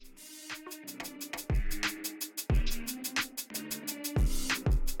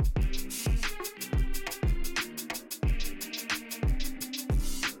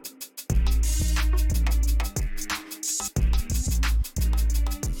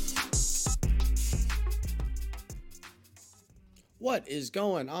What is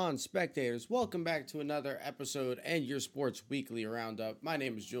going on, spectators? Welcome back to another episode and your sports weekly roundup. My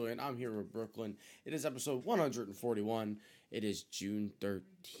name is Julian. I'm here with Brooklyn. It is episode 141. It is June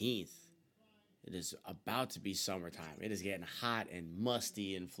 13th. It is about to be summertime. It is getting hot and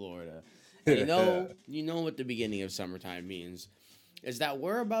musty in Florida. And you know what the beginning of summertime means is that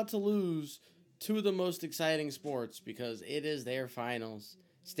we're about to lose two of the most exciting sports because it is their finals.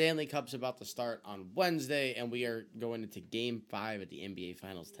 Stanley Cup's about to start on Wednesday, and we are going into Game 5 at the NBA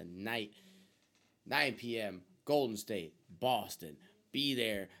Finals tonight, 9 p.m., Golden State, Boston. Be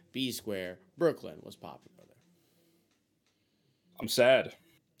there, be square. Brooklyn, what's popping, brother? I'm sad.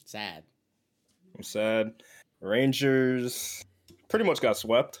 Sad. I'm sad. Rangers pretty much got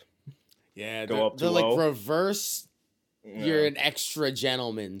swept. Yeah, Go up they're 2-0. like reverse. Yeah. You're an extra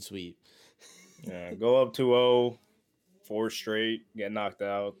gentleman sweep. Yeah, go up 2-0, 4 straight, get knocked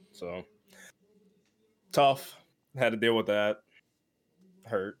out. So tough. Had to deal with that.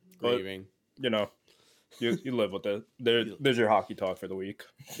 Hurt. Grieving. But, you live with it. There's your hockey talk for the week.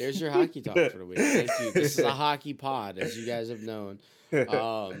 There's your hockey talk for the week. Thank you. This is a hockey pod, as you guys have known.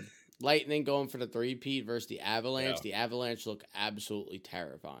 Lightning going for the three-peat versus the Avalanche. Yeah. The Avalanche look absolutely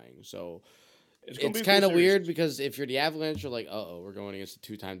terrifying. So It's kind of weird because if you're the Avalanche, you're like, we're going against the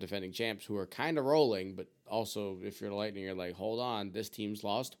two-time defending champs who are kind of rolling. But also, if you're the Lightning, you're like, hold on, this team's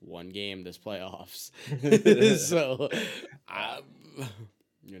lost one game this playoffs. So,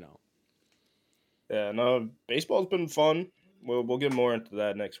 Yeah, no, baseball's been fun. We'll get more into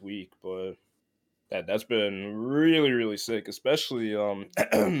that next week, but that's been really, really sick, especially go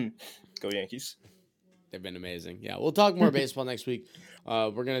Yankees. They've been amazing. Yeah, we'll talk more baseball next week.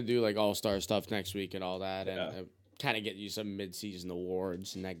 We're going to do like all-star stuff next week and all that, and kind of get you some mid-season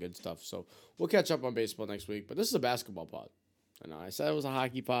awards and that good stuff. So we'll catch up on baseball next week, but this is a basketball pod. I know I said it was a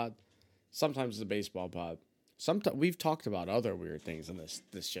hockey pod. Sometimes it's a baseball pod. Sometimes we've talked about other weird things in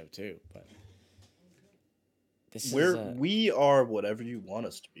this show too, but we are whatever you want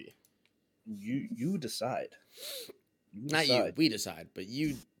us to be. You decide. Not you. We decide, but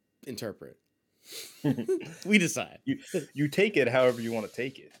you interpret. We decide. You take it however you want to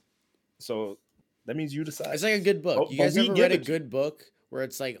take it. So that means you decide. It's like a good book. You guys ever read a good book where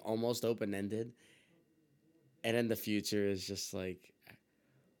it's like almost open-ended? And then the future is just like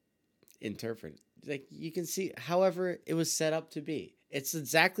interpret. Like you can see however it was set up to be. It's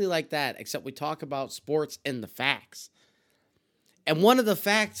exactly like that, except we talk about sports and the facts. And one of the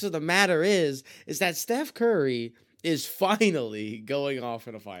facts of the matter is that Steph Curry is finally going off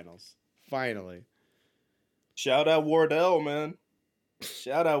in the finals. Finally. Shout out Wardell, man.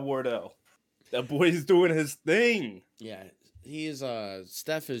 Shout out Wardell. That boy's doing his thing. Yeah,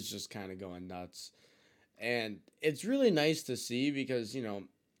 Steph is just kind of going nuts. And it's really nice to see because,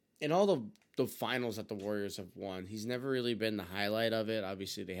 in all the finals that the Warriors have won, he's never really been the highlight of it.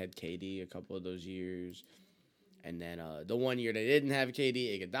 Obviously, they had KD a couple of those years. And then the one year they didn't have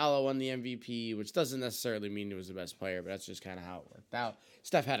KD, Iguodala won the MVP, which doesn't necessarily mean he was the best player, but that's just kind of how it worked out.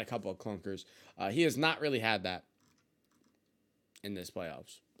 Steph had a couple of clunkers. He has not really had that in this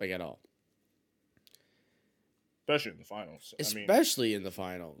playoffs, like at all. Especially in the finals. In the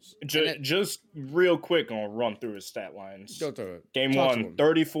finals. Just real quick, I'm going to run through his stat lines. Go through it. Game 1,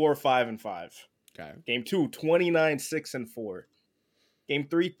 34, 5, and 5. Okay. Game 2, 29, 6, and 4. Game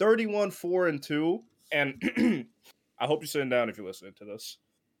 3, 31, 4, and 2. And I hope you're sitting down if you're listening to this.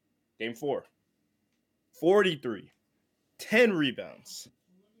 Game 4, 43, 10 rebounds,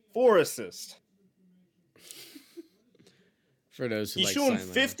 4 assists. For those who He's shooting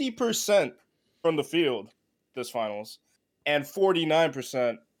 50% from the field this finals and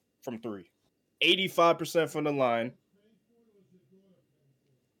 49% from 3. 85% from the line.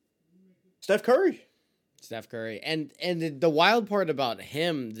 Steph Curry. And the wild part about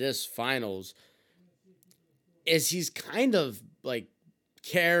him this finals is he's kind of like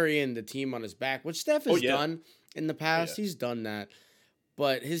carrying the team on his back, which Steph has done in the past. He's done that.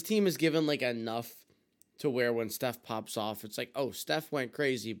 But his team is given like enough to where when Steph pops off, it's like, oh, Steph went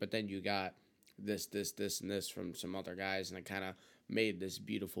crazy, but then you got this, and this from some other guys, and it kind of made this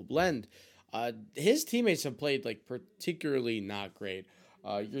beautiful blend. His teammates have played like particularly not great.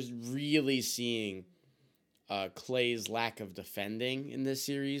 You're really seeing Clay's lack of defending in this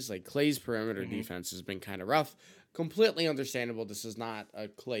series. Like Clay's perimeter defense has been kind of rough. Completely understandable. This is not a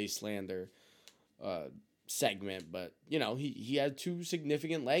Clay slander segment, but he had 2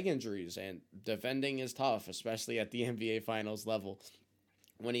 significant leg injuries, and defending is tough, especially at the NBA Finals level.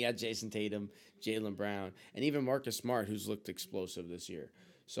 When he had Jason Tatum, Jaylen Brown, and even Marcus Smart, who's looked explosive this year.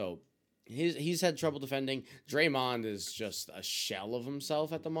 So he's had trouble defending. Draymond is just a shell of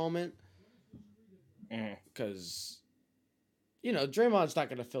himself at the moment because Draymond's not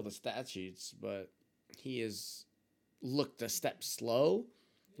going to fill the stat sheets, but he has looked a step slow.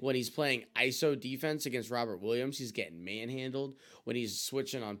 When he's playing ISO defense against Robert Williams, he's getting manhandled. When he's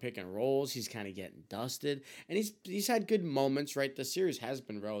switching on pick and rolls, he's kind of getting dusted. And he's had good moments, right? The series has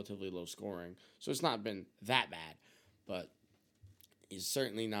been relatively low scoring, so it's not been that bad. But he's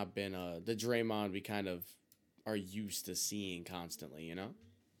certainly not been the Draymond we kind of are used to seeing constantly,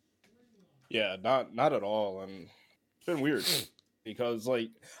 Yeah, not at all. And it's been weird because,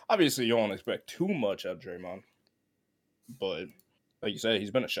 obviously you don't expect too much out of Draymond. But like you said, he's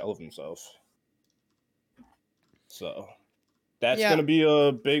been a shell of himself. So that's going to be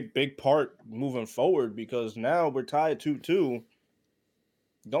a big part moving forward because now we're tied 2-2.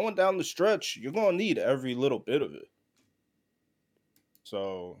 Going down the stretch, you're going to need every little bit of it.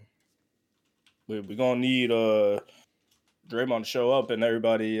 So we're going to need Draymond to show up and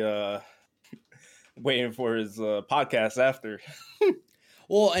everybody waiting for his podcast after.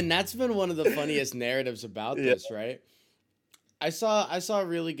 Well, and that's been one of the funniest narratives about this, right? I saw a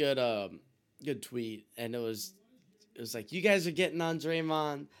really good tweet, and it was like, you guys are getting on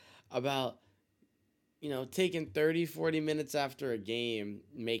Draymond about taking 30, 40 minutes after a game,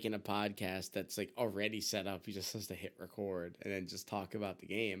 making a podcast that's like already set up. He just has to hit record and then just talk about the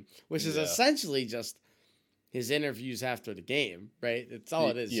game, which is essentially just his interviews after the game, right? It's all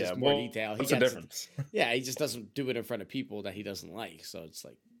it is, just more detail. What's the difference? Yeah, he just doesn't do it in front of people that he doesn't like. So it's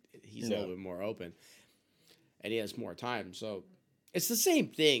like he's a little bit more open and he has more time. So it's the same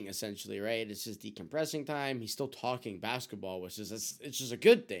thing essentially, right? It's just decompressing time. He's still talking basketball, which is it's just a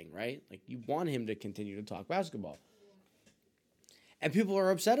good thing, right? Like you want him to continue to talk basketball. And people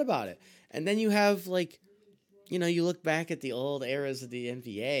are upset about it. And then you have you look back at the old eras of the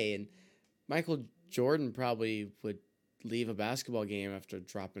NBA and Michael Jordan probably would leave a basketball game after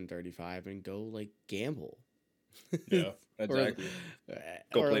dropping 35 and go gamble. Yeah, exactly.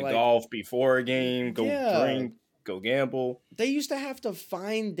 Go play golf before a game, go drink, go gamble. They used to have to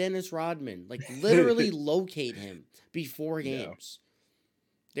find Dennis Rodman, literally locate him before games.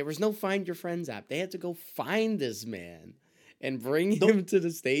 There was no Find Your Friends app. They had to go find this man and bring him to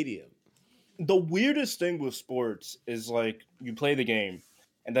the stadium. The weirdest thing with sports is you play the game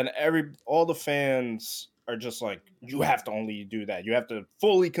and then all the fans are just you have to only do that. You have to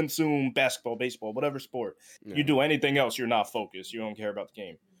fully consume basketball, baseball, whatever sport. Yeah. You do anything else, you're not focused. You don't care about the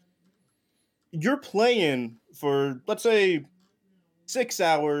game. You're playing for, let's say, 6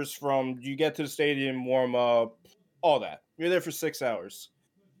 hours from you get to the stadium, warm up, all that. You're there for 6 hours.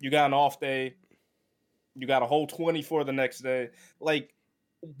 You got an off day. You got a whole 24 the next day.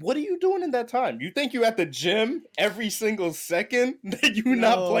 What are you doing in that time? You think you're at the gym every single second that you're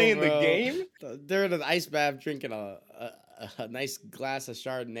not playing the game? They're in an ice bath drinking a nice glass of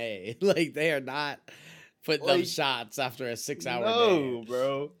Chardonnay. They are not putting up shots after a 6-hour day. No,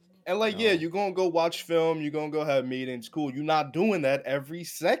 bro. And you're going to go watch film. You're going to go have meetings. Cool. You're not doing that every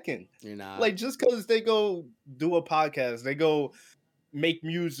second. You're not. Just because they go do a podcast, they go make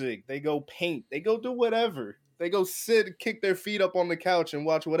music, they go paint, they go do whatever. They go sit, kick their feet up on the couch and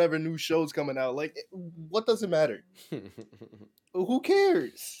watch whatever new show's coming out. What does it matter? Who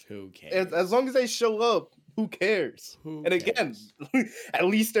cares? Who cares? As long as they show up, who cares? And again, at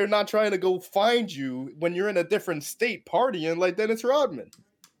least they're not trying to go find you when you're in a different state partying like Dennis Rodman.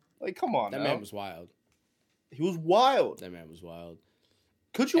 Come on, that man was wild. He was wild. That man was wild.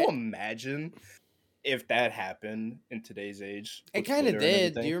 Could you imagine if that happened in today's age? It kind of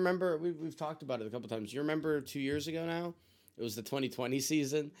did. Do you remember? We've talked about it a couple times. Do you remember 2 years ago now? It was the 2020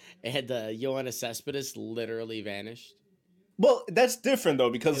 season. It had the Yoenis Cespedes literally vanished. Well, that's different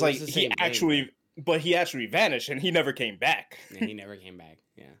though because he actually vanished and he never came back. Yeah, he never came back.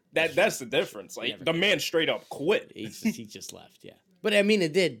 Yeah, that's the difference. The man straight up quit. He just left. Yeah. But I mean,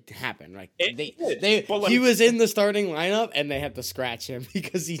 it did happen. He was in the starting lineup, and they had to scratch him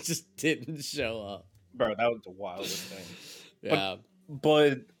because he just didn't show up. Bro, that was the wildest thing. Yeah,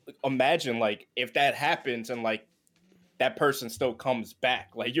 but imagine if that happens and that person still comes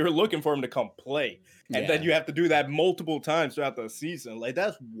back. You're looking for him to come play, and then you have to do that multiple times throughout the season.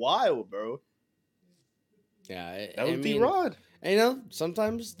 That's wild, bro. Yeah, that was D-Rod.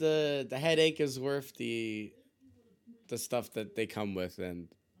 Sometimes the headache is worth the stuff that they come with, and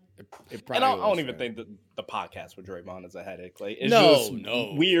it probably. And I don't even think that the podcast with Draymond is a headache. It's just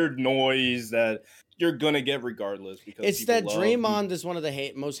weird noise that you're gonna get regardless. Because it's that Draymond is one of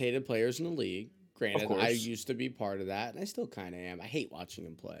the most hated players in the league. Granted, I used to be part of that, and I still kind of am. I hate watching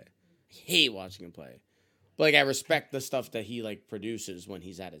him play. But I respect the stuff that he produces when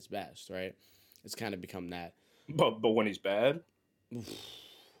he's at his best. Right? It's kind of become that. But when he's bad,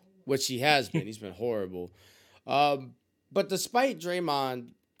 which he has been, he's been horrible. But despite Draymond,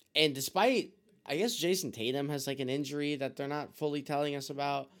 and despite, I guess Jason Tatum has like an injury that they're not fully telling us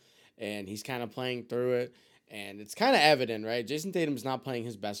about, and he's kind of playing through it, and it's kind of evident, right? Jason Tatum's not playing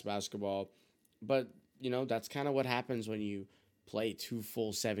his best basketball, but that's kind of what happens when you play 2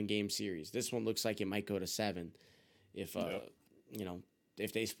 full 7-game series. This one looks like it might go to 7 if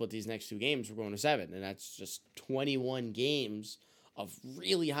if they split these next 2 games, we're going to 7, and that's just 21 games of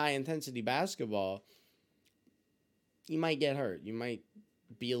really high intensity basketball. You might get hurt. You might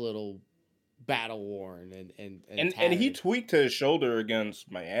be a little battle worn and he tweaked his shoulder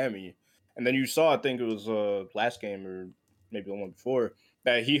against Miami, and then you saw, I think it was last game or maybe the one before,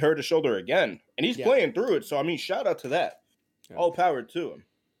 that he hurt his shoulder again, and he's playing through it. So I mean, shout out to that. Yeah. All power to him.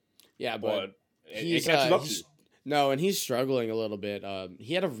 Yeah, but it catches up to you. No, and he's struggling a little bit.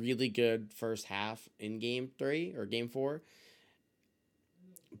 He had a really good first half in Game 3 or Game 4,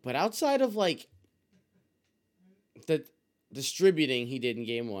 but outside of like the distributing he did in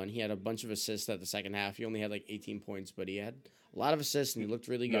Game 1, he had a bunch of assists at the second half. He only had like 18 points, but he had a lot of assists and he looked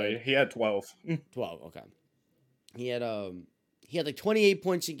really good. No, he had 12. 12, okay. He had like 28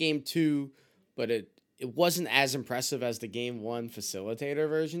 points in Game 2, but it wasn't as impressive as the Game 1 facilitator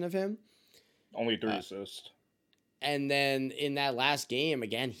version of him. Only 3 assists. And then in that last game,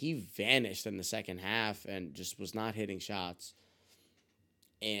 again, he vanished in the second half and just was not hitting shots.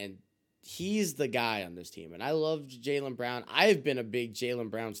 And he's the guy on this team. And I love Jaylen Brown. I've been a big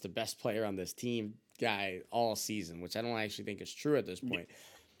Jaylen Brown's the best player on this team guy all season, which I don't actually think is true at this point.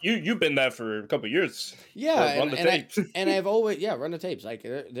 You've been that for a couple of years. Yeah, run the tapes. I've always run the tapes. Like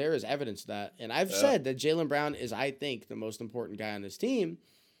there is evidence of that. And I've said that Jaylen Brown is, I think, the most important guy on this team.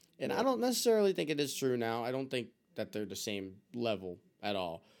 And I don't necessarily think it is true now. I don't think that they're the same level at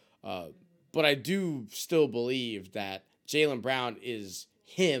all. But I do still believe that Jaylen Brown is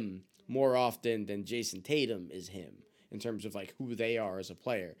him more often than Jason Tatum is him in terms of like who they are as a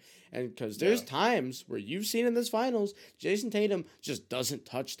player. And because there's times where you've seen in this finals, Jason Tatum just doesn't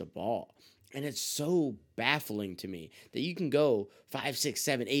touch the ball. And it's so baffling to me that you can go 5, 6,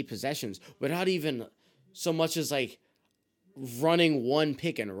 7, 8 possessions without even so much as like running one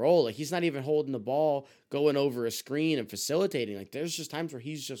pick and roll. Like he's not even holding the ball, going over a screen and facilitating. Like there's just times where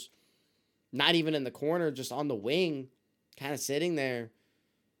he's just not even in the corner, just on the wing, kind of sitting there,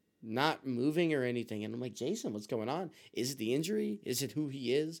 not moving or anything. And I'm like, Jason, what's going on? Is it the injury? Is it who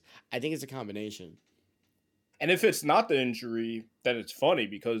he is? I think it's a combination. And if it's not the injury, then it's funny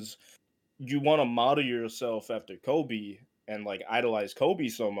because you want to model yourself after Kobe and like idolize Kobe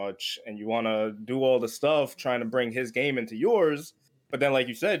so much, and you want to do all the stuff trying to bring his game into yours. But then, like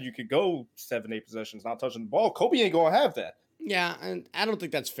you said, you could go 7, 8 possessions not touching the ball. Kobe ain't going to have that. Yeah, and I don't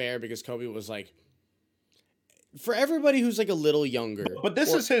think that's fair because Kobe was like, for everybody who's like a little younger. But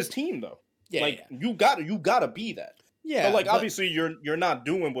this is his team, though. Yeah, like you gotta be that. Yeah, but like obviously you're not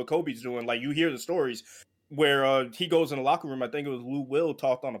doing what Kobe's doing. Like you hear the stories where he goes in the locker room. I think it was Lou Will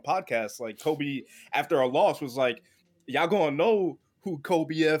talked on a podcast. Like Kobe after a loss was like, y'all gonna know who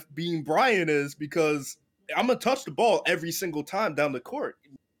Kobe F. Bean Bryant is because I'm gonna touch the ball every single time down the court.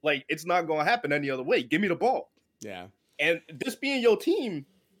 Like it's not gonna happen any other way. Give me the ball. Yeah. And this being your team,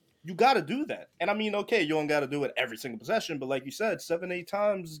 you got to do that. And I mean, okay, you don't got to do it every single possession, but like you said, 7, 8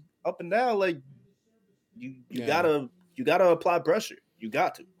 times up and down, like you gotta apply pressure. You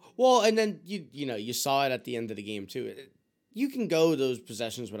got to. Well, and then you saw it at the end of the game too. You can go those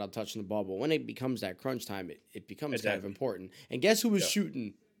possessions without touching the ball, but when it becomes that crunch time, it becomes kind of important. And guess who was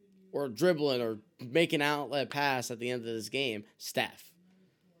shooting or dribbling or making an outlet pass at the end of this game? Steph.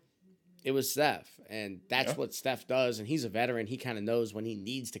 It was Steph, and that's what Steph does, and he's a veteran. He kind of knows when he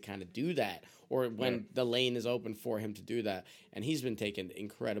needs to kind of do that or when the lane is open for him to do that, and he's been taking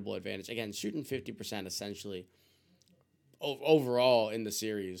incredible advantage. Again, shooting 50% essentially overall in the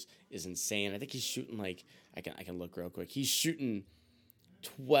series is insane. I think he's shooting like I can look real quick. He's shooting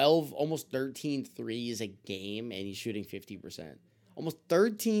 12, almost 13 threes a game, and he's shooting 50%. Almost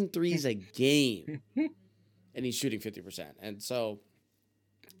 13 threes a game, and he's shooting 50%. And so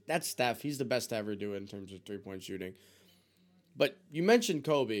that's Steph. He's the best to ever do it in terms of three-point shooting. But you mentioned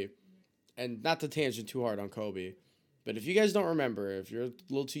Kobe, and not to tangent too hard on Kobe, but if you guys don't remember, if you're a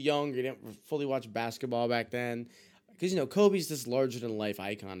little too young, you didn't fully watch basketball back then, because, Kobe's this larger-than-life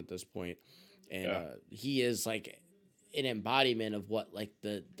icon at this point, and he is, like, an embodiment of what, like,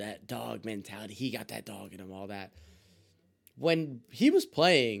 that dog mentality. He got that dog in him, all that. When he was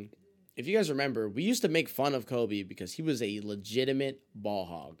playing, if you guys remember, we used to make fun of Kobe because he was a legitimate ball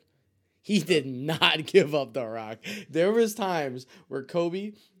hog. He did not give up the rock. There was times where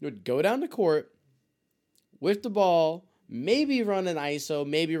Kobe would go down the court with the ball, maybe run an ISO,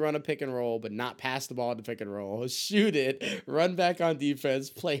 maybe run a pick and roll, but not pass the ball to pick and roll. Shoot it, run back on defense,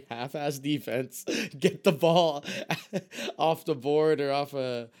 play half-ass defense, get the ball off the board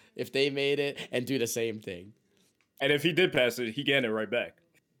or if they made it, and do the same thing. And if he did pass it, he get it right back.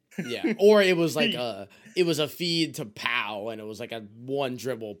 Yeah, or it was like it was a feed to Powell, and it was like a one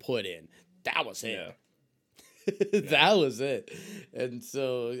dribble put in. That was it. Yeah. That was it. And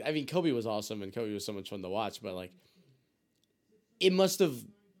so, I mean, Kobe was awesome, and Kobe was so much fun to watch, but like, it must have,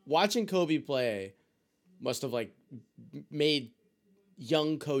 watching Kobe play must have like made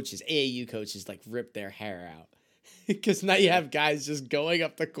young coaches, AAU coaches, like rip their hair out. Because now you have guys just going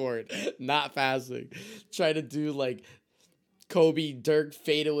up the court, not passing, trying to do like Kobe, Dirk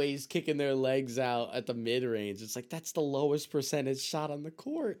fadeaways, kicking their legs out at the mid range. It's like, that's the lowest percentage shot on the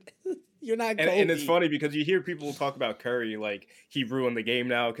court. You're not Kobe. And it's funny because you hear people talk about Curry like he ruined the game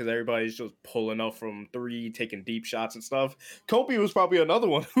now because everybody's just pulling up from three, taking deep shots and stuff. Kobe was probably another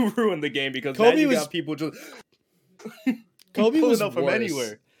one who ruined the game because Kobe now you got people just Kobe was up from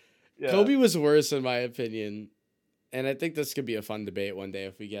anywhere. Yeah. Kobe was worse in my opinion, and I think this could be a fun debate one day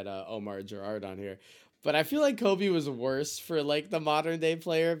if we get Omar Gerard on here. But I feel like Kobe was worse for like the modern day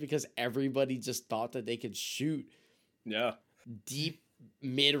player because everybody just thought that they could shoot deep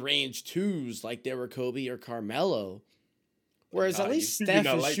mid-range twos like they were Kobe or Carmelo. Whereas at least Steph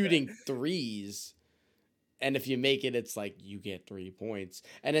is like shooting threes. And if you make it, it's like you get 3 points.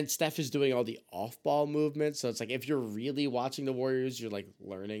 And then Steph is doing all the off-ball movements. So it's like if you're really watching the Warriors, you're like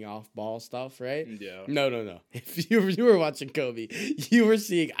learning off-ball stuff, right? Yeah. No. If you were watching Kobe, you were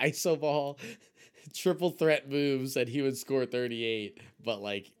seeing iso ball, triple threat moves, and he would score 38. But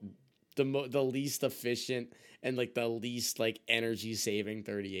like the least efficient and like the least like energy saving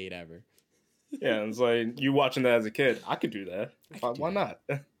 38 ever. Yeah, it's like you watching that as a kid. I could do that. Why not?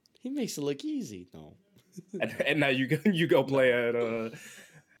 He makes it look easy. No. And now you go play at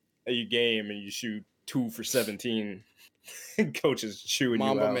a game and you shoot 2 for 17. Coach is chewing you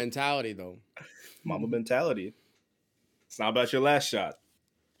out. Mamba mentality though. Mamba mentality. It's not about your last shot.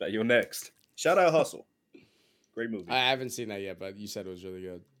 It's about your next. Shout out Hustle. Great movie. I haven't seen that yet, but you said it was really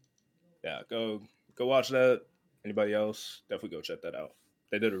good. Yeah, go watch that. Anybody else? Definitely go check that out.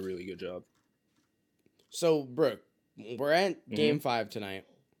 They did a really good job. So, Brooke, we're at Game 5 tonight.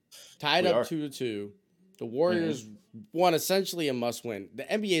 Tied up 2-2. The Warriors won essentially a must-win. The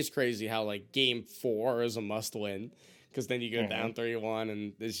NBA is crazy how, like, Game 4 is a must-win because then you go down 3-1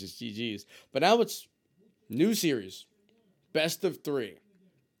 and it's just GG's. But now it's new series. Best of 3.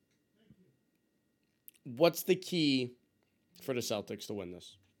 What's the key for the Celtics to win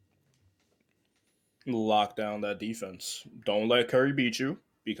this? Lock down that defense. Don't let Curry beat you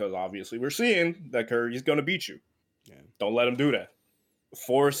because obviously we're seeing that Curry's going to beat you. Yeah. Don't let him do that.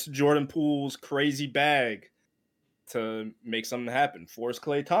 Force Jordan Poole's crazy bag to make something happen. Force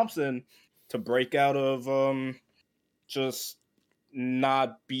Klay Thompson to break out of just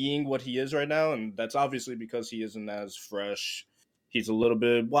not being what he is right now. And that's obviously because he isn't as fresh. He's a little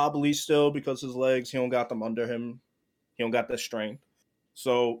bit wobbly still because his legs, he don't got them under him. He don't got that strength.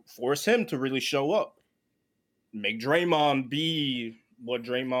 So force him to really show up. Make Draymond be what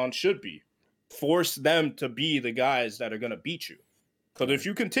Draymond should be. Force them to be the guys that are going to beat you. Because if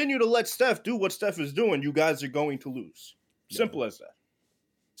you continue to let Steph do what Steph is doing, you guys are going to lose. Simple as that.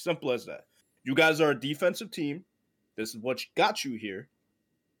 Simple as that. You guys are a defensive team. This is what got you here.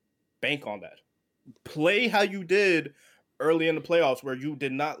 Bank on that. Play how you did early in the playoffs where you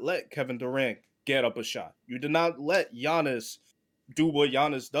did not let Kevin Durant get up a shot. You did not let Giannis do what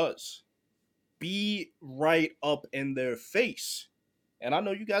Giannis does. Be right up in their face. And I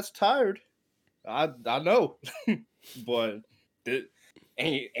know you guys tired. I know. But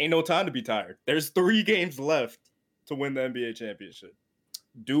ain't no time to be tired. There's 3 games left to win the NBA championship.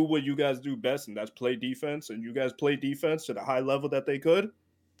 Do what you guys do best, and that's play defense. And you guys play defense to the high level that they could.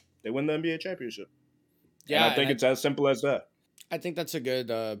 They win the NBA championship. Yeah, and I think it's as simple as that. I think that's a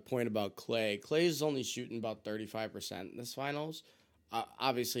good point about Klay. Klay is only shooting about 35% in this finals.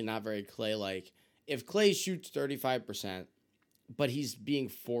 Obviously not very Klay-like. If Klay shoots 35%, but he's being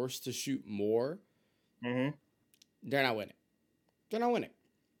forced to shoot more, they're not winning. They're not winning.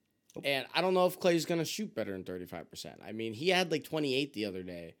 And I don't know if Klay's going to shoot better than 35%. I mean, he had like 28 the other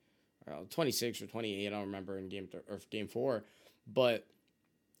day. 26 or 28, I don't remember in game 4. But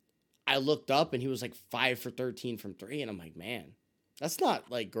I looked up and he was like 5 for 13 from 3. And I'm like, man, that's not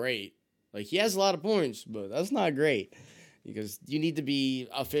like great. Like he has a lot of points, but that's not great. Because you need to be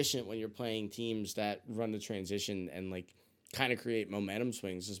efficient when you're playing teams that run the transition and like kind of create momentum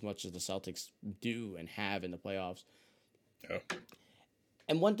swings as much as the Celtics do and have in the playoffs. Yeah.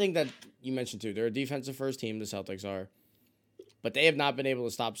 And one thing that you mentioned too, they're a defensive first team, the Celtics are. but they have not been able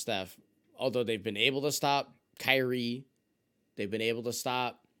to stop Steph. Although they've been able to stop Kyrie, they've been able to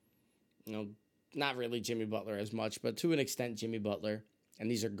stop, not really Jimmy Butler as much, but to an extent Jimmy Butler. And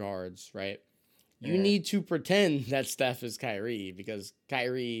these are guards, right? You need to pretend that Steph is Kyrie because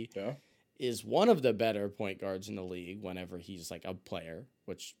Kyrie is one of the better point guards in the league whenever he's like a player,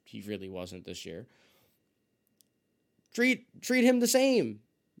 which he really wasn't this year. Treat him the same.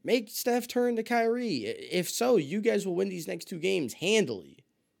 Make Steph turn to Kyrie. If so, you guys will win these next 2 games handily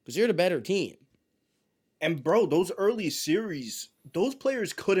because you're the better team. And bro, those early series, those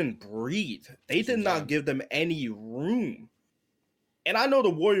players couldn't breathe. They did not give them any room. And I know the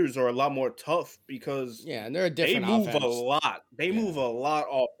Warriors are a lot more tough because and they're a different they move offense. a lot. They move a lot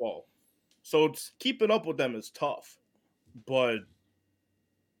off ball. So keeping up with them is tough. But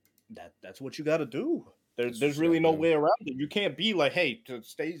that's what you got to do. There's really no way around it. You can't be like, hey,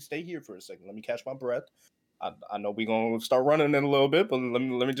 stay here for a second. Let me catch my breath. I know we're going to start running in a little bit, but let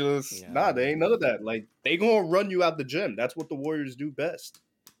me just... Nah, they ain't none of that. Like, they going to run you out the gym. That's what the Warriors do best.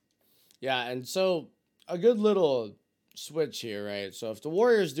 Yeah, and so a good little switch here, right? So if the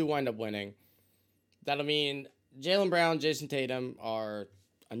Warriors do wind up winning, that'll mean Jaylen Brown, Jason Tatum are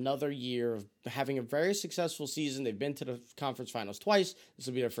another year of having a very successful season. They've been to the conference finals twice. This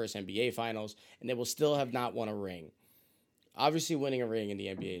will be their first NBA finals, and they will still have not won a ring. Obviously, winning a ring in the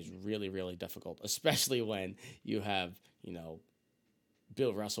NBA is really, really difficult, especially when you have,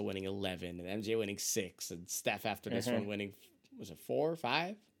 Bill Russell winning 11 and MJ winning 6 and Steph after this one winning, was it 4 or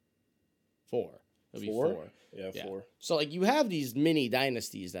 5? 4. It'll be 4. Yeah, 4. So, you have these mini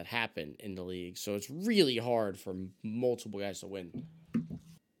dynasties that happen in the league, so it's really hard for multiple guys to win.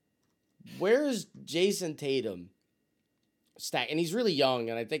 Where's Jason Tatum stack? And he's really young,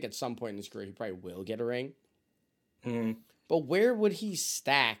 and I think at some point in his career he probably will get a ring. Mm-hmm. But where would he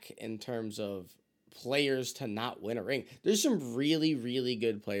stack in terms of players to not win a ring? There's some really, really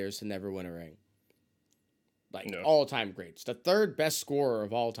good players to never win a ring. All-time greats. The 3rd best scorer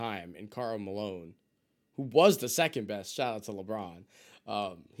of all time in Karl Malone, who was the 2nd best. Shout out to LeBron.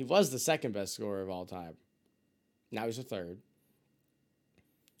 He was the 2nd best scorer of all time. Now he's the 3rd.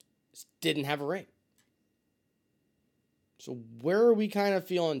 Didn't have a ring. So where are we kind of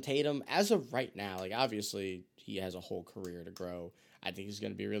feeling Tatum as of right now? Obviously, he has a whole career to grow. I think he's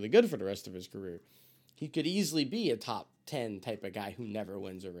going to be really good for the rest of his career. He could easily be a top 10 type of guy who never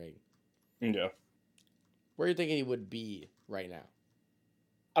wins a ring. Yeah. Where are you thinking he would be right now?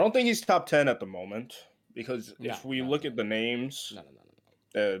 I don't think he's top 10 at the moment because if we look at the names,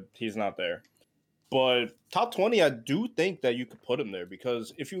 he's not there. But top 20, I do think that you could put him there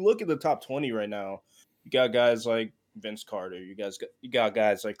because if you look at the top 20 right now, you got guys like Vince Carter, you got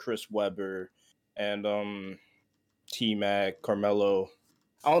guys like Chris Webber and T-Mac, Carmelo.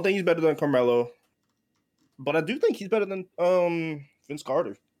 I don't think he's better than Carmelo, but I do think he's better than Vince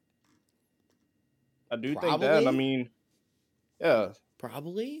Carter. I do think that. I mean, yeah,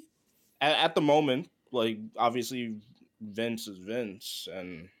 probably at the moment, obviously Vince is Vince,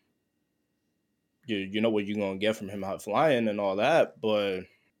 and you know what you're gonna get from him out flying and all that, but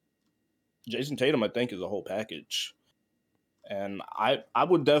Jason Tatum, I think, is a whole package. And I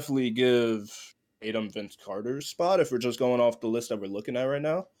would definitely give Tatum Vince Carter's spot if we're just going off the list that we're looking at right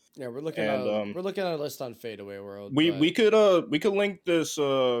now. Yeah, we're looking at a list on Fadeaway World. We could link this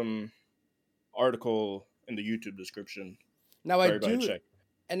article in the YouTube description. Now I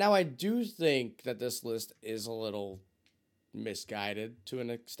do think that this list is a little misguided to an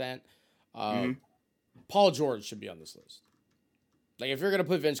extent. Paul George should be on this list. If you're gonna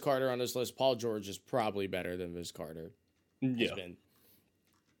put Vince Carter on this list, Paul George is probably better than Vince Carter. Yeah. Been.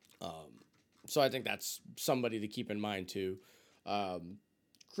 So I think that's somebody to keep in mind too.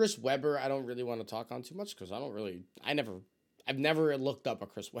 Chris Webber, I don't really want to talk on too much because I've never looked up a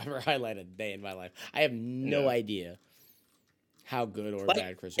Chris Webber highlight a day in my life. I have no idea how good or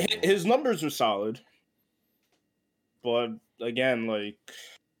bad Chris Webber is. His numbers are solid, but again,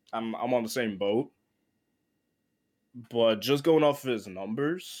 I'm on the same boat. But just going off of his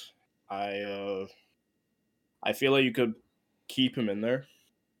numbers, I feel like you could keep him in there.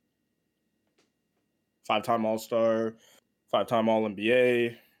 5-time All-Star, 5-time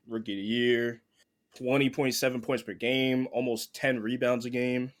All-NBA, Rookie of the Year, 20.7 points per game, almost 10 rebounds a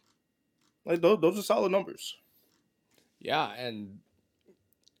game. Those are solid numbers. Yeah, and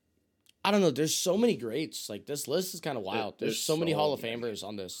I don't know. There's so many greats. This list is kind of wild. There's so many Hall of Famers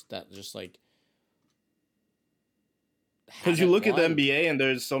on this that just because you look at the NBA and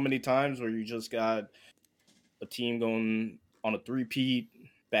there's so many times where you just got a team going on a three-peat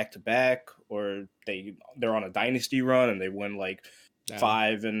back-to-back, or they're on a dynasty run and they win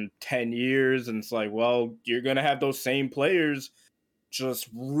 5 and 10 years, and it's like, well, you're gonna have those same players just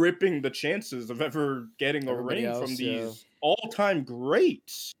ripping the chances of ever getting a ring from these all-time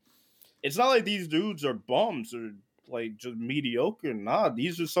greats. It's not like these dudes are bums or like just mediocre. Nah,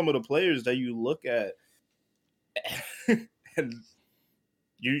 these are some of the players that you look at and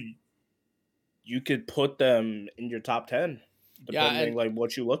you could put them in your top 10 depending like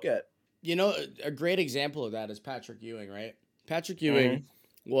what you look at. You know, a great example of that is Patrick Ewing, right? Patrick Ewing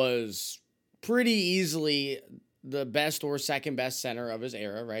was pretty easily the best or second best center of his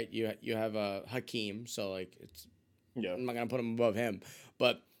era, right? You have Hakeem, so like I'm not gonna put him above him,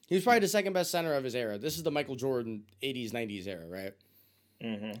 but he was probably the second best center of his era. This is the Michael Jordan 80s, 90s era, right?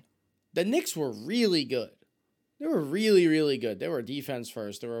 The Knicks were really good. They were really, really good. They were defense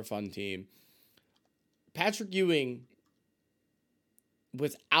first. They were a fun team. Patrick Ewing,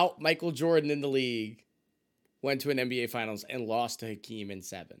 without Michael Jordan in the league, went to an NBA Finals and lost to Hakeem in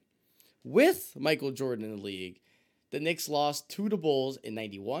 7. With Michael Jordan in the league, the Knicks lost to the Bulls in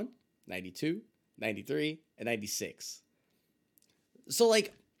 91, 92, 93, and 96. So,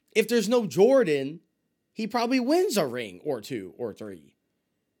 like, if there's no Jordan, he probably wins a ring or 2 or 3.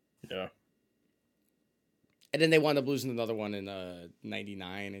 Yeah. And then they wound up losing another one in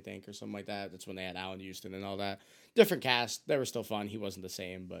 99, I think, or something like that. That's when they had Allen Houston and all that. Different cast. They were still fun. He wasn't the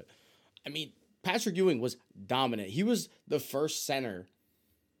same. But, I mean, Patrick Ewing was dominant. He was the first center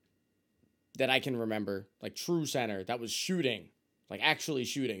that I can remember, like true center, that was shooting, like actually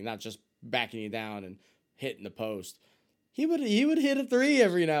shooting, not just backing you down and hitting the post. He would hit a 3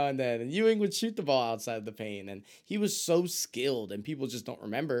 every now and then, and Ewing would shoot the ball outside the paint, and he was so skilled, and people just don't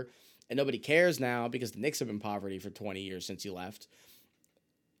remember, and nobody cares now because the Knicks have been in poverty for 20 years since he left,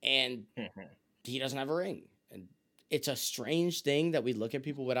 and he doesn't have a ring. And it's a strange thing that we look at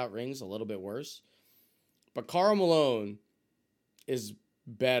people without rings a little bit worse, but Karl Malone is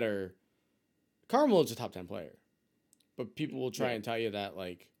better. Karl Malone's a top 10 player, but people will try and tell you that,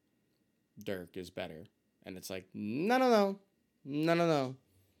 like, Dirk is better. And it's like, no.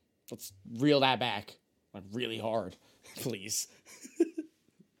 Let's reel that back, like, really hard, please.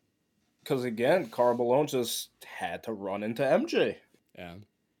 Because, again, Karl Malone just had to run into MJ. Yeah.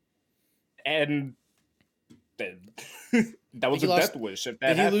 And that was a death wish. If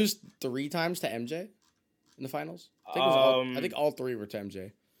that did he lose 3 times to MJ in the finals? I think all 3 were to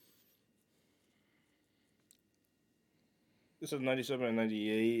MJ. This is 97 and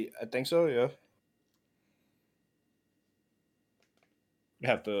 98. I think so, yeah. I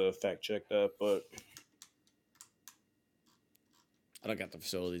have to fact check that, but I don't got the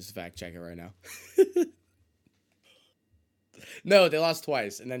facilities to fact check it right now. No, they lost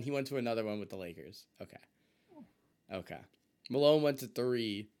twice, and then he went to another one with the Lakers. Okay. Malone went to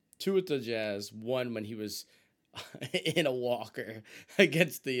 3, 2 with the Jazz, 1 when he was in a walker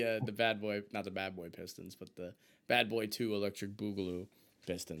against the bad boy, not the bad boy Pistons, but the Bad Boy 2 Electric Boogaloo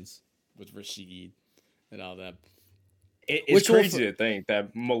Pistons with Rasheed and all that. It's crazy to think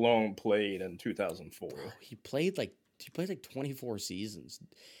that Malone played in 2004. Bro, he played like 24 seasons.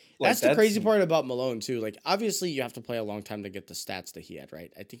 That's the crazy part about Malone too. Like, obviously you have to play a long time to get the stats that he had,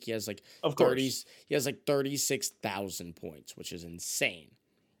 right? I think he has like 36,000 points, which is insane.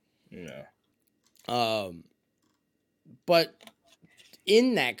 Yeah. But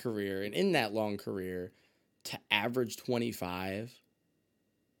in that career and in that long career, to average 25,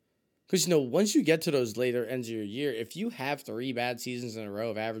 because, you know, once you get to those later ends of your year, if you have 3 bad seasons in a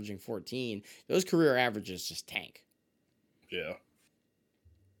row of averaging 14, those career averages just tank. Yeah.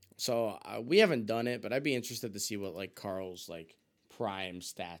 So we haven't done it, but I'd be interested to see what, like, Karl's, like, prime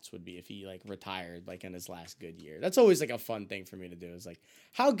stats would be if he, like, retired, like, in his last good year. That's always, like, a fun thing for me to do, is, like,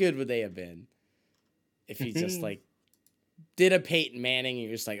 how good would they have been if he just, like, did a Peyton Manning and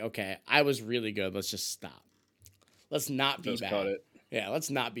you're just like, okay, I was really good. Let's just stop. Let's not be bad. Yeah, let's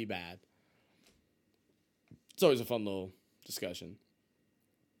not be bad. It's always a fun little discussion.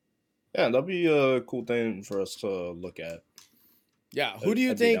 Yeah, that'd be a cool thing for us to look at. Yeah, who do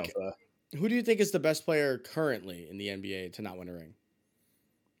you think is the best player currently in the NBA to not win a ring?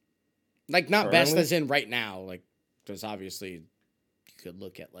 Like, not currently? Best as in right now, like, because obviously you could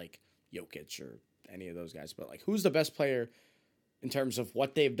look at, like, Jokic or any of those guys, but, like, who's the best player in terms of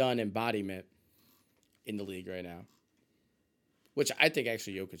what they've done embodiment in the league right now? Which I think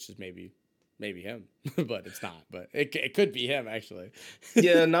actually Jokic is maybe him, but it's not. But it could be him, actually.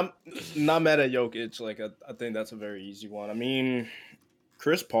 Yeah, not mad at Jokic. Like, I think that's a very easy one. I mean,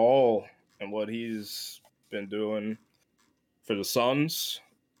 Chris Paul and what he's been doing for the Suns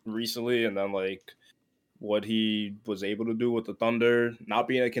recently, and then, like, what he was able to do with the Thunder, not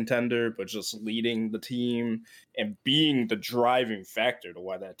being a contender, but just leading the team and being the driving factor to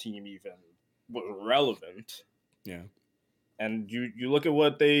why that team even was relevant. Yeah. And you look at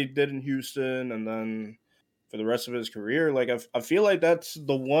what they did in Houston, and then for the rest of his career, like I feel like that's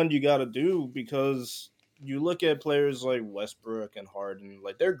the one you got to do, because you look at players like Westbrook and Harden,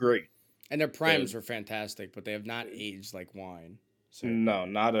 like they're great. And their primes were fantastic, but they have not aged like wine. No,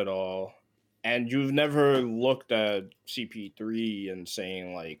 not at all. And you've never looked at CP3 and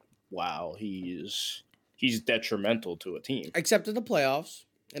saying like, wow, he's detrimental to a team. Except in the playoffs,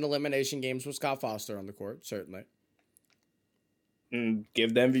 in elimination games with Scott Foster on the court, certainly. And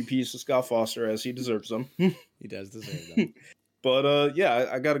give the MVPs to Scott Foster as he deserves them. He does deserve them. But yeah,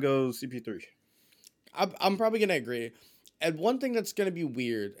 I gotta go CP3. I'm probably gonna agree. And one thing that's gonna be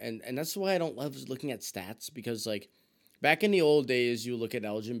weird, and that's why I don't love looking at stats, because like back in the old days, you look at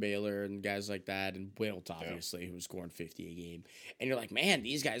Elgin Baylor and guys like that, and Wilt, obviously, who was scoring 50 a game, and you're like, man,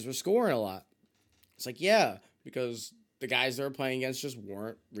 these guys were scoring a lot. It's like, yeah, because the guys they were playing against just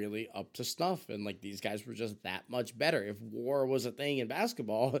weren't really up to snuff, and like these guys were just that much better. If WAR was a thing in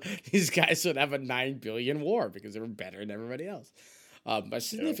basketball, these guys would have a 9 billion WAR because they were better than everybody else, but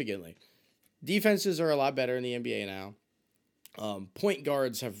significantly. Yeah. Defenses are a lot better in the NBA now. Point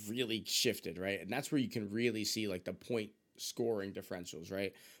guards have really shifted, right? And that's where you can really see like the point scoring differentials,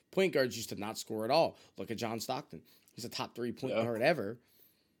 right? Point guards used to not score at all. Look at John Stockton. He's a top 3 point guard ever,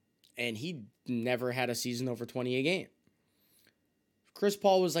 and he never had a season over 20 a game. Chris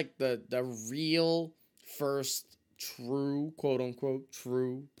Paul was like the real first true, quote unquote,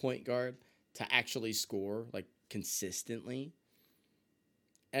 true point guard to actually score like consistently.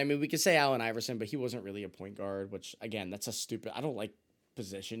 I mean, we could say Allen Iverson, but he wasn't really a point guard, which, again, that's a stupid... I don't like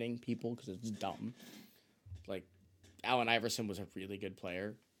positioning people because it's dumb. Like, Allen Iverson was a really good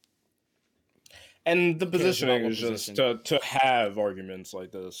player. And the positioning is just to have arguments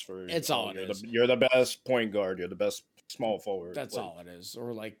like this for... It's all it is. You're the best point guard. You're the best small forward. That's all it is.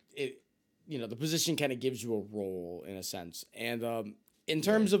 Or, like, it. You know, the position kind of gives you a role, in a sense. And, in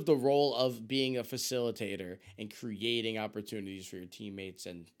terms of the role of being a facilitator and creating opportunities for your teammates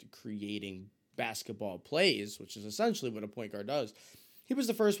and creating basketball plays, which is essentially what a point guard does, he was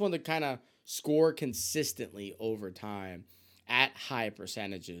the first one to kind of score consistently over time at high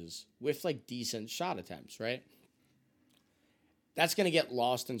percentages with like decent shot attempts, right? That's going to get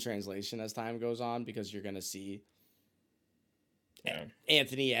lost in translation as time goes on, because you're going to see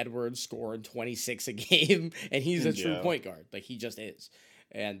Anthony Edwards scoring 26 a game, and he's a true point guard. Like, he just is.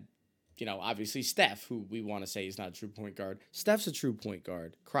 And, you know, obviously Steph, who we want to say is not a true point guard. Steph's a true point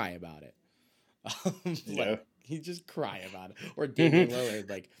guard. Cry about it. Like, he just cry about it. Or Damian Lillard,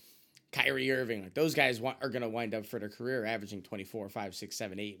 like Kyrie Irving. Like, those guys are going to wind up for their career averaging 24, 5, 6,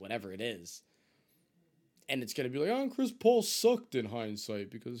 7, 8, whatever it is. And it's going to be like, oh, Chris Paul sucked in hindsight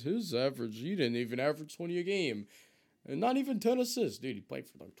because his average, he didn't even average 20 a game. And not even 10 assists. Dude, he played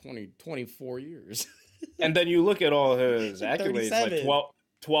for like 24 years. And then you look at all his accolades, like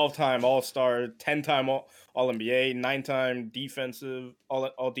 12-time All-Star, 10-time All-NBA, 9-time defensive,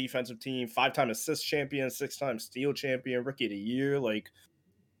 all defensive team, 5-time assist champion, 6-time steal champion, rookie of the year. Like,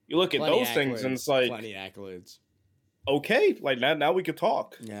 you look at those things and it's like... Plenty accolades. Okay, like now we could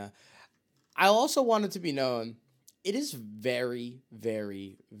talk. Yeah. I also want it to be known, it is very,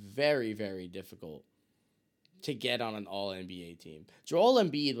 very, very, very difficult to get on an all-NBA team. Joel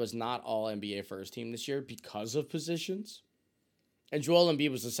Embiid was not all-NBA first team this year because of positions. And Joel Embiid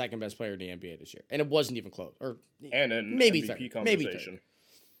was the second best player in the NBA this year. And it wasn't even close. Or maybe MVP third. Maybe third.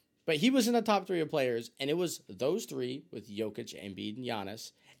 But he was in the top 3 of players, and it was those 3 with Jokic, Embiid, and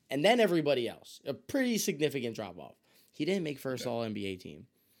Giannis, and then everybody else. A pretty significant drop-off. He didn't make first all-NBA team.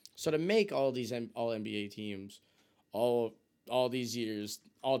 So to make all these all-NBA teams, all these years,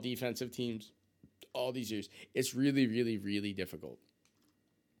 all defensive teams, all these years, it's really, really, really difficult.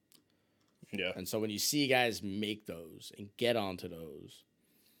 Yeah. And so when you see guys make those and get onto those,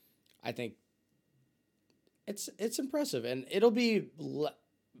 I think it's impressive. And it'll be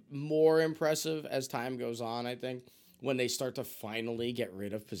more impressive as time goes on, I think, when they start to finally get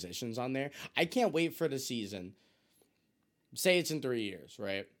rid of positions on there. I can't wait for the season. Say it's in 3 years,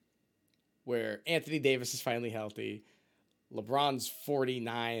 right? Where Anthony Davis is finally healthy. LeBron's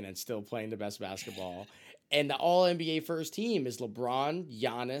 49 and still playing the best basketball. And the all-NBA first team is LeBron,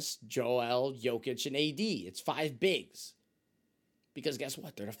 Giannis, Joel, Jokic, and AD. It's 5 bigs. Because guess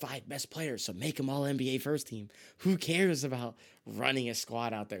what? They're the 5 best players, so make them all-NBA first team. Who cares about running a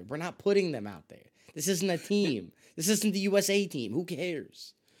squad out there? We're not putting them out there. This isn't a team. This isn't the USA team. Who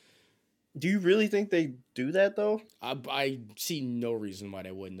cares? Do you really think they do that, though? I see no reason why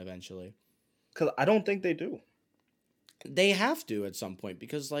they wouldn't eventually. Because I don't think they do. They have to at some point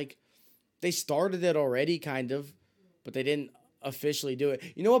because, like, they started it already, kind of, but they didn't officially do it.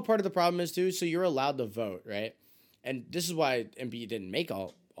 You know what part of the problem is, too? So you're allowed to vote, right? And this is why Embiid didn't make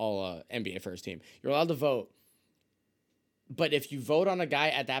all NBA first team. You're allowed to vote. But if you vote on a guy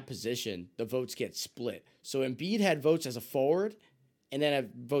at that position, the votes get split. So Embiid had votes as a forward and then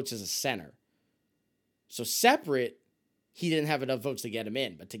had votes as a center. So separate, he didn't have enough votes to get him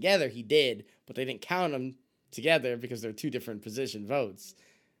in. But together, he did. But they didn't count them together because they're two different position votes.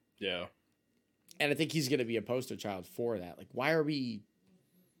 Yeah. And I think he's going to be a poster child for that. Like, why are we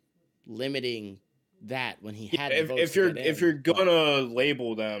limiting that when he had the votes if you're going to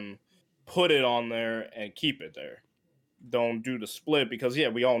label them, put it on there and keep it there. Don't do the split because, yeah,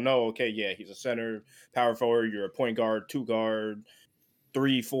 we all know, okay, yeah, he's a center, power forward, you're a point guard, 2 guard,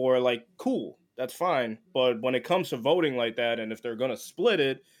 3, 4, like, cool, that's fine. But when it comes to voting like that, and if they're going to split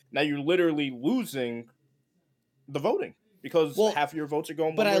it, now you're literally losing the voting because half of your votes are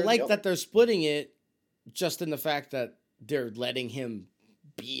going But I like that they're splitting it just in the fact that they're letting him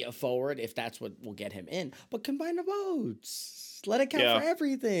be a forward if that's what will get him in. But combine the votes. Let it count for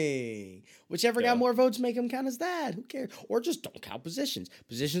everything. Whichever got more votes, make him count as that. Who cares? Or just don't count positions.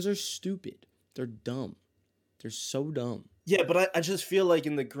 Positions are stupid. They're dumb. They're so dumb. Yeah, but I just feel like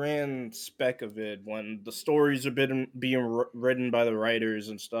in the grand spec of it, when the stories are being written by the writers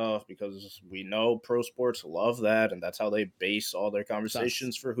and stuff, because we know pro sports love that, and that's how they base all their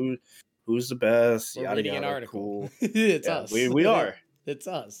conversations for who's the best. We're reading an article. Cool. It's us. We are. It's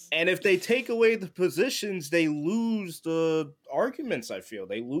us. And if they take away the positions, they lose the arguments, I feel.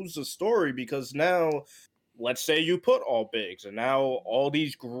 They lose the story because now, let's say you put all bigs, and now all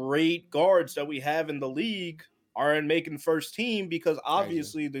these great guards that we have in the league aren't making first team because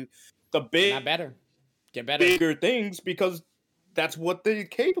obviously the big... Not better. Get better. Bigger things because that's what they're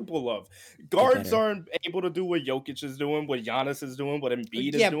capable of. Guards aren't able to do what Jokic is doing, what Giannis is doing, what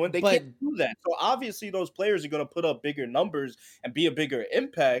Embiid is doing. They can't do that. So obviously those players are going to put up bigger numbers and be a bigger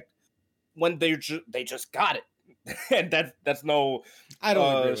impact when they just got it. And that's no I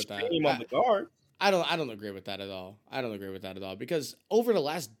don't agree with that. On the guard. I don't agree with that at all. I don't agree with that at all because over the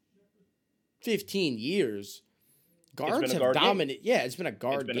last 15 years, guards have dominated. Yeah, it's been a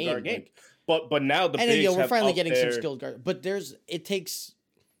guard game. Like, but now the bigs we're finally getting some skilled guards. But it takes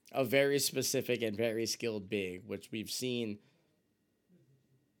a very specific and very skilled big, which we've seen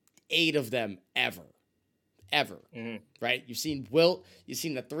 8 of them ever. Right? You've seen Wilt. You've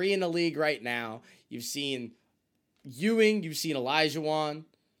seen the 3 in the league right now. You've seen Ewing. You've seen Olajuwon.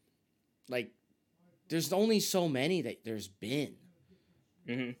 Like, there's only so many that there's been.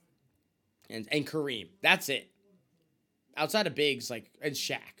 Mm-hmm. And Kareem. That's it. Outside of bigs, like, and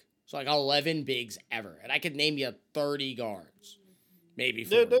Shaq. So, like, 11 bigs ever. And I could name you 30 guards. Maybe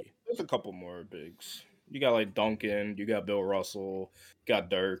 40. There's a couple more bigs. You got, like, Duncan. You got Bill Russell. You got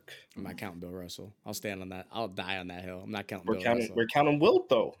Dirk. I'm not counting Bill Russell. I'll stand on that. I'll die on that hill. I'm not counting Bill Russell. We're counting Wilt,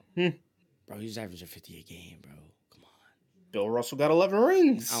 though. Bro, he's averaging 50 a game, bro. Come on. Bill Russell got 11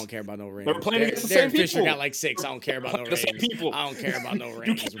 rings. I don't care about no rings. They're playing against the same people. Fisher got, like, 6. I don't care about no rings. I don't care about no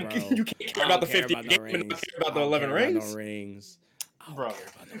rings, bro. You can't care about the 50 a game and not care about the 11 rings? No rings. I don't care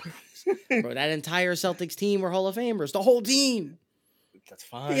about no rings. Bro, that entire Celtics team were Hall of Famers. The whole team. That's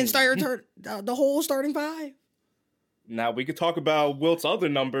fine. The entire the whole starting 5. Now, we could talk about Wilt's other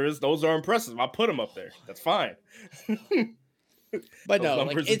numbers. Those are impressive. I'll put them up there. That's fine. But no,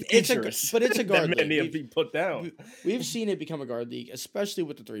 like, it's a guard league. Many of put down. We've seen it become a guard league, especially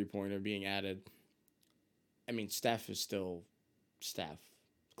with the 3-pointer being added. I mean, Steph is still Steph.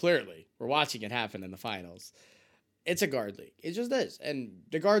 Clearly, we're watching it happen in the finals. It's a guard league. It just is. And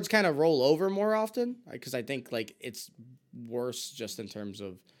the guards kind of roll over more often because I think like it's worse just in terms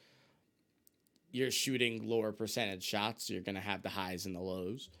of you're shooting lower percentage shots. So you're going to have the highs and the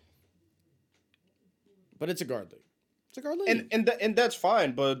lows. But it's a guard league. It's a guard league. And that's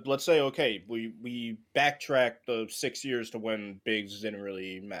fine. But let's say, okay, we backtrack the 6 years to when bigs didn't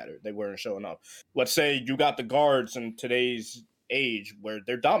really matter. They weren't showing up. Let's say you got the guards in today's age where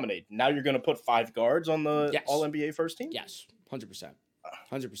they're dominating. Now you're going to put 5 guards on the All NBA first team? Yes, 100%.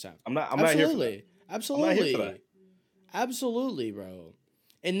 100%. I'm not here for that. Absolutely. I'm not here for that. Absolutely, bro.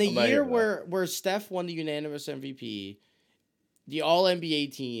 In the year where Steph won the unanimous MVP, the All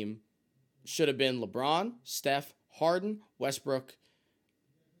NBA team should have been LeBron, Steph, Harden, Westbrook.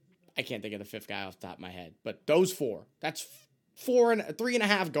 I can't think of the 5th guy off the top of my head, but those 4. That's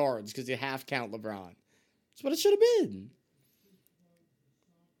 3.5 guards because you half count LeBron. That's what it should have been.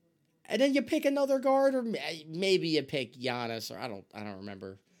 And then you pick another guard, or maybe you pick Giannis, or I don't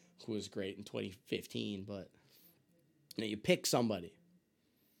remember who was great in 2015, but you pick somebody.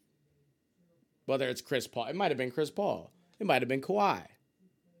 Whether it's Chris Paul, it might have been Chris Paul. It might have been Kawhi.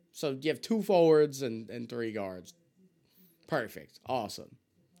 So you have 2 forwards and 3 guards. Perfect. Awesome.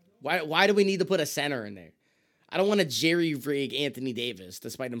 Why do we need to put a center in there? I don't want to jerry rig Anthony Davis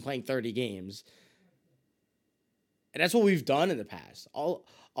despite him playing 30 games. And that's what we've done in the past. All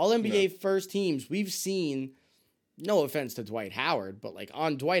NBA first teams, we've seen, no offense to Dwight Howard, but like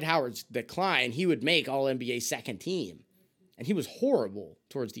on Dwight Howard's decline, he would make all NBA second team. And he was horrible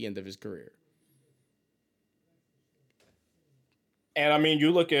towards the end of his career. And I mean,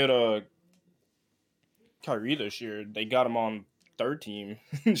 you look at Kyrie this year, they got him on third team.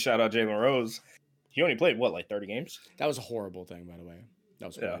 Shout out Jalen Rose. He only played, what, like 30 games? That was a horrible thing, by the way. That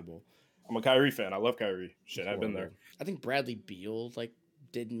was horrible. I'm a Kyrie fan. I love Kyrie. Shit, I've been there. I think Bradley Beal, like,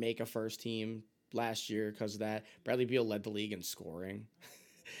 didn't make a first team last year because of that. Bradley Beal led the league in scoring.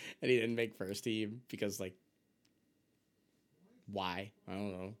 And he didn't make first team because, like, why? I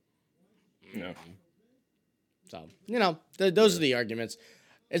don't know. No. So, you know, those are the arguments.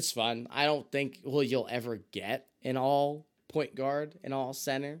 It's fun. I don't think you'll ever get an all point guard, an all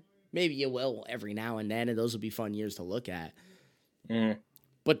center. Maybe you will every now and then, and those will be fun years to look at.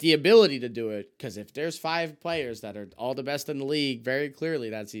 But the ability to do it, because if there's 5 players that are all the best in the league very clearly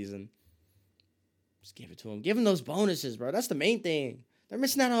that season, just give it to them. Give them those bonuses, bro. That's the main thing. They're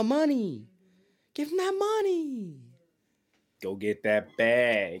missing out on money. Give them that money. Go get that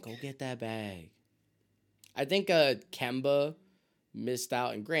bag. Go get that bag. I think Kemba missed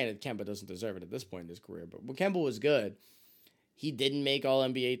out, and granted, Kemba doesn't deserve it at this point in his career, but when Kemba was good, he didn't make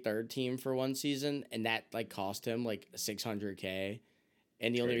All-NBA third team for one season, and that like cost him like $600K.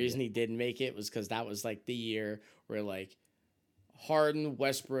 And the only reason he didn't make it was because that was like the year where like Harden,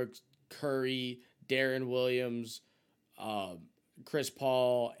 Westbrook, Curry, Darren Williams, Chris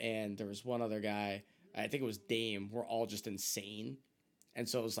Paul, and there was one other guy, I think it was Dame, were all just insane. And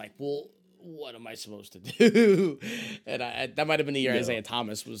so it was like, well, what am I supposed to do? And that might have been the year Isaiah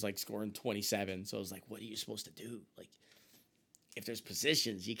Thomas was like scoring 27. So I was like, what are you supposed to do? Like, if there's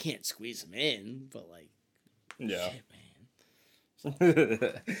positions, you can't squeeze them in. But like, shit, man.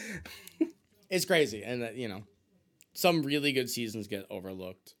 It's crazy. And you know, some really good seasons get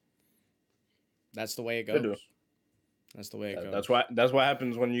overlooked. That's the way it goes. That's the way it goes. That's what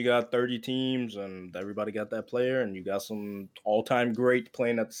happens when you got 30 teams and everybody got that player and you got some all-time great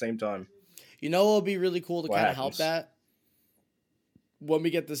playing at the same time. You know what would be really cool to kind of help that? When we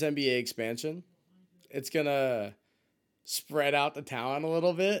get this NBA expansion, it's going to spread out the talent a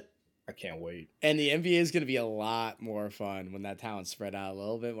little bit. I can't wait. And the NBA is going to be a lot more fun when that talent's spread out a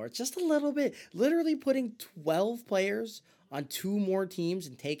little bit more. Just a little bit. Literally putting 12 players on 2 more teams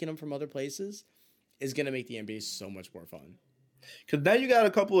and taking them from other places is going to make the NBA so much more fun. Because now you got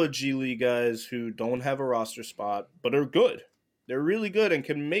a couple of G League guys who don't have a roster spot, but are good. They're really good and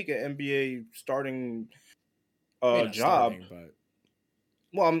can make an NBA starting job.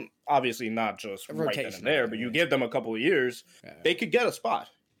 Well, I'm obviously not just right then and there, but you give them a couple of years, they could get a spot.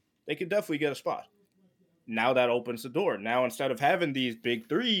 They could definitely get a spot. Now that opens the door. Now instead of having these big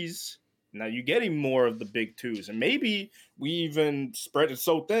threes, now you're getting more of the big twos. And maybe we even spread it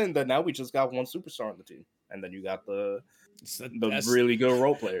so thin that now we just got one superstar on the team. And then you got the really good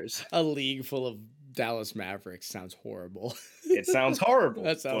role players. A league full of Dallas Mavericks sounds horrible. It sounds horrible.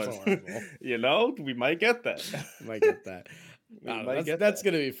 That sounds horrible. You know, we might get that. That's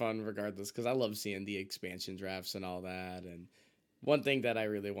going to be fun regardless because I love seeing the expansion drafts and all that. And one thing that I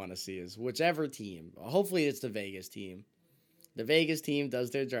really want to see is whichever team, hopefully it's the Vegas team. The Vegas team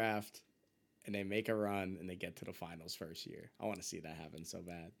does their draft and they make a run and they get to the finals first year. I want to see that happen so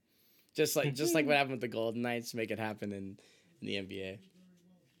bad. Just like what happened with the Golden Knights, make it happen in the NBA.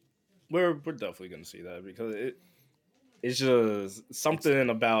 We're definitely going to see that because it's just something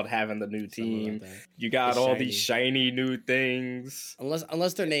about having the new team. You got all these shiny new things.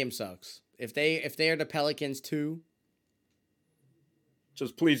 Unless their name sucks. If they are the Pelicans too,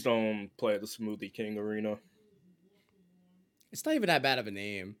 just please don't play at the Smoothie King Arena. It's not even that bad of a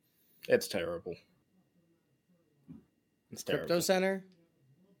name. It's terrible. It's terrible. Crypto Center?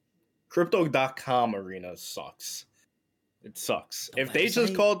 Crypto.com Arena sucks. It sucks. If they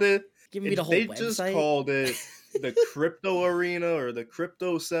just called it the Crypto Arena or the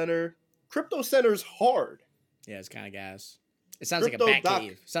Crypto Center. Crypto Center's hard. Yeah, it's kind of gas. It sounds like a bat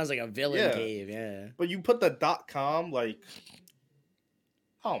cave. Sounds like a villain cave, yeah. But you put the .com, like,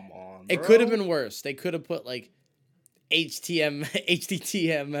 come on, bro. It could have been worse. They could have put, like, HTTML,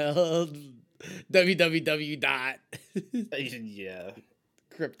 www. Yeah.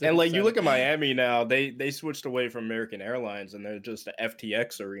 Crypto and, like, Center. you look at Miami now, they switched away from American Airlines, and they're just the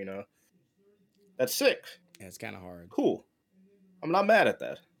FTX Arena. That's sick. Yeah, it's kind of hard. Cool. I'm not mad at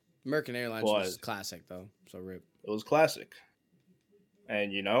that. American Airlines was classic though, so rip. It was classic.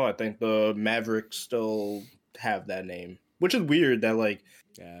 And I think the Mavericks still have that name, which is weird that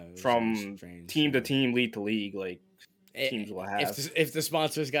from team to team, league to league, teams will have. If the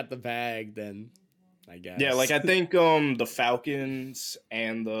sponsors got the bag, then I guess. Yeah, I think the Falcons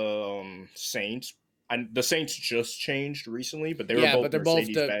and the Saints. The Saints just changed recently, but they were both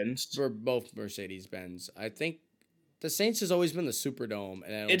Mercedes-Benz. We're both Mercedes-Benz. I think the Saints has always been the Superdome,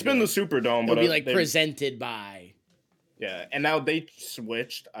 and it's been the Superdome, but it'll be presented by. Yeah, and now they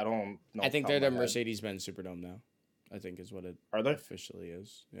switched. I don't know. I think they're the Mercedes-Benz Superdome now. I think is what it officially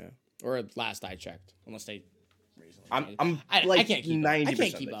is. Yeah, or last I checked, unless they. I can't keep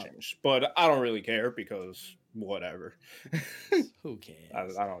 90% up. Changed, but I don't really care because whatever. Who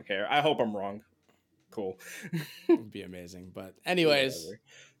cares? I don't care. I hope I'm wrong. Cool. It'd be amazing. But anyways,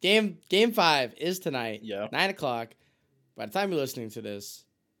 game 5 is tonight. Yeah. 9:00. By the time you're listening to this,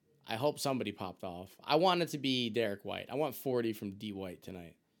 I hope somebody popped off. I want it to be Derek White. I want 40 from D White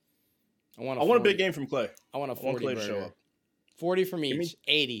tonight. I want a big game from Clay. I want a 40 burger. To show up. 40 from each.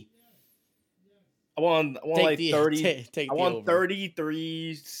 80. I want 30. I want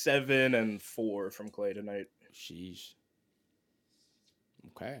 33, 7, and 4 from Clay tonight. Sheesh.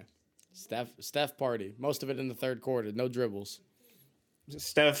 Okay. Steph party. Most of it in the third quarter. No dribbles.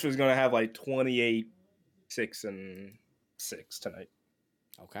 Steph is gonna have 28, 6, and 6 tonight.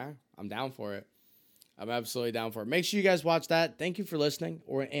 Okay. I'm down for it. I'm absolutely down for it. Make sure you guys watch that. Thank you for listening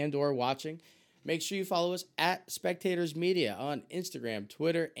or watching. Make sure you follow us at Spectators Media on Instagram,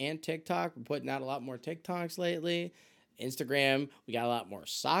 Twitter, and TikTok. We're putting out a lot more TikToks lately. Instagram, we got a lot more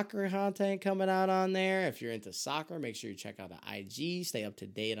soccer content coming out on there. If you're into soccer, make sure you check out the IG. Stay up to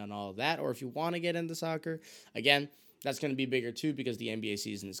date on all of that. Or if you want to get into soccer, again, that's going to be bigger too because the NBA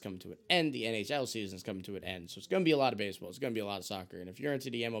season is coming to an end. The NHL season is coming to an end. So it's going to be a lot of baseball. It's going to be a lot of soccer. And if you're into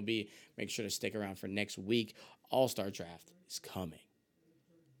the MLB, make sure to stick around for next week. All-Star Draft is coming.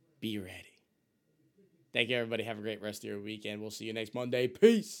 Be ready. Thank you, everybody. Have a great rest of your weekend. We'll see you next Monday.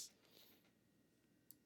 Peace.